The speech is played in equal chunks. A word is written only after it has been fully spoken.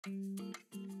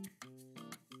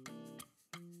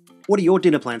What are your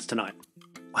dinner plans tonight?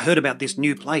 I heard about this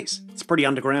new place. It's pretty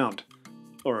underground.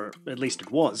 Or at least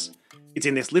it was. It's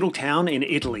in this little town in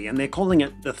Italy, and they're calling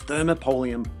it the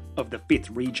Thermopolium of the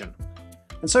 5th region.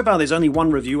 And so far there's only one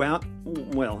review out.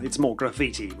 Well, it's more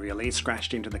graffiti, really,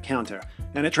 scratched into the counter.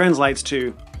 And it translates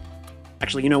to...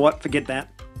 Actually, you know what? Forget that.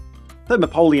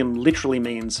 Thermopolium literally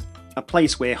means a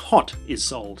place where hot is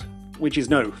sold, which is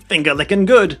no finger-licking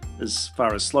good as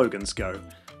far as slogans go.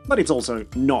 But it's also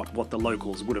not what the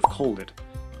locals would have called it.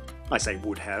 I say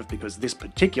would have because this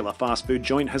particular fast food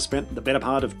joint has spent the better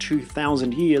part of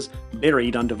 2,000 years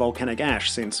buried under volcanic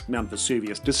ash since Mount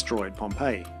Vesuvius destroyed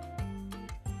Pompeii.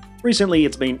 Recently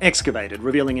it's been excavated,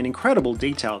 revealing in incredible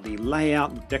detail the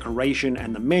layout, decoration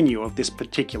and the menu of this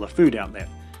particular food outlet,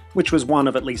 which was one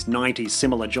of at least 90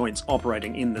 similar joints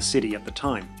operating in the city at the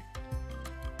time.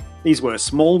 These were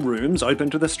small rooms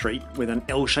open to the street with an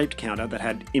L-shaped counter that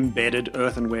had embedded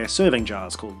earthenware serving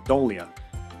jars called dolia.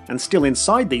 And still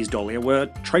inside these dolia were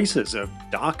traces of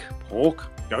duck, pork,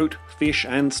 goat, fish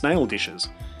and snail dishes,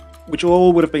 which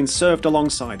all would have been served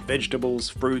alongside vegetables,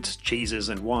 fruits, cheeses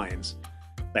and wines.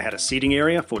 They had a seating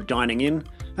area for dining in,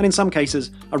 and in some cases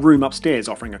a room upstairs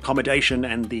offering accommodation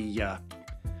and the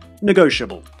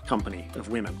negotiable company of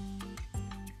women.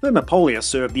 Thermopolia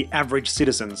served the average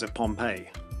citizens of Pompeii.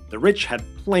 The rich had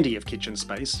plenty of kitchen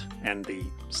space, and the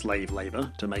slave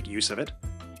labour to make use of it.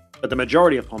 But the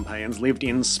majority of Pompeians lived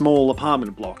in small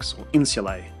apartment blocks, or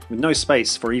insulae, with no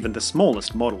space for even the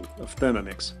smallest model of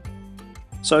Thermomix.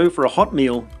 So for a hot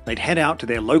meal, they'd head out to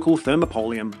their local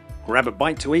Thermopolium, grab a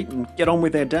bite to eat and get on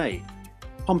with their day.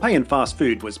 Pompeian fast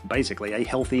food was basically a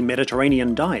healthy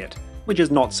Mediterranean diet, which is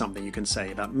not something you can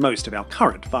say about most of our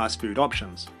current fast food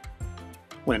options.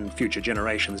 When future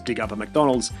generations dig up a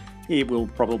McDonald's, it will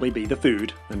probably be the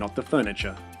food, and not the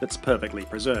furniture, that's perfectly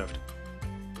preserved.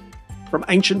 From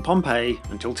ancient Pompeii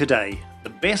until today,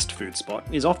 the best food spot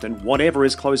is often whatever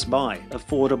is close by,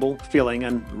 affordable, filling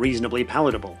and reasonably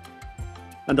palatable.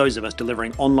 And those of us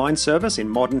delivering online service in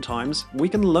modern times, we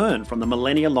can learn from the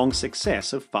millennia-long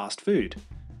success of fast food.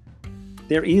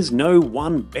 There is no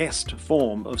one best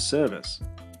form of service.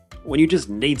 When you just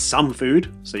need some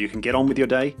food so you can get on with your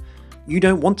day, you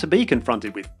don't want to be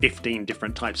confronted with 15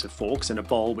 different types of forks in a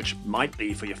bowl which might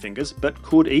be for your fingers, but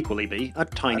could equally be a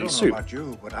tiny soup. I don't know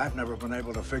about you, but I've never been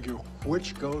able to figure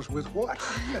which goes with what.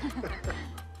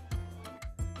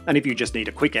 And if you just need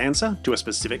a quick answer to a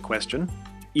specific question,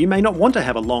 you may not want to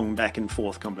have a long back and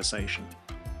forth conversation.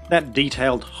 That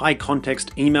detailed,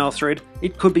 high-context email thread,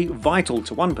 it could be vital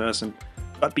to one person,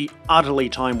 but be utterly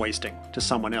time-wasting to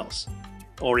someone else,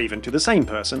 or even to the same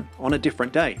person on a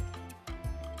different day.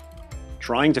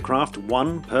 Trying to craft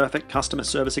one perfect customer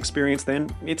service experience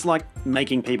then, it's like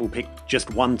making people pick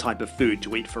just one type of food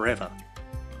to eat forever.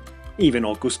 Even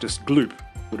Augustus Gloop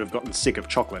would have gotten sick of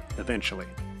chocolate eventually.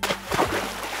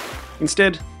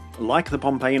 Instead, like the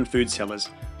Pompeian food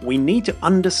sellers, we need to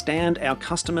understand our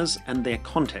customers and their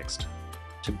context,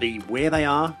 to be where they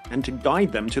are and to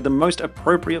guide them to the most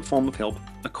appropriate form of help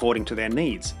according to their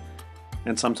needs.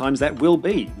 And sometimes that will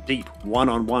be deep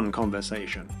one-on-one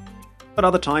conversation. But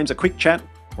other times a quick chat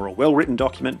or a well-written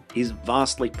document is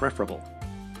vastly preferable.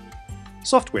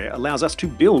 Software allows us to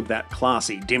build that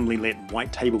classy, dimly lit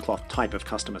white tablecloth type of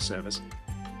customer service,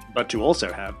 but to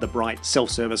also have the bright,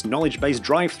 self-service, knowledge-based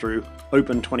drive-through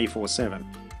open 24/7.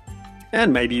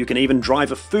 And maybe you can even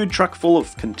drive a food truck full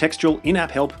of contextual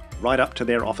in-app help right up to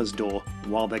their office door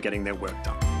while they're getting their work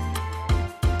done.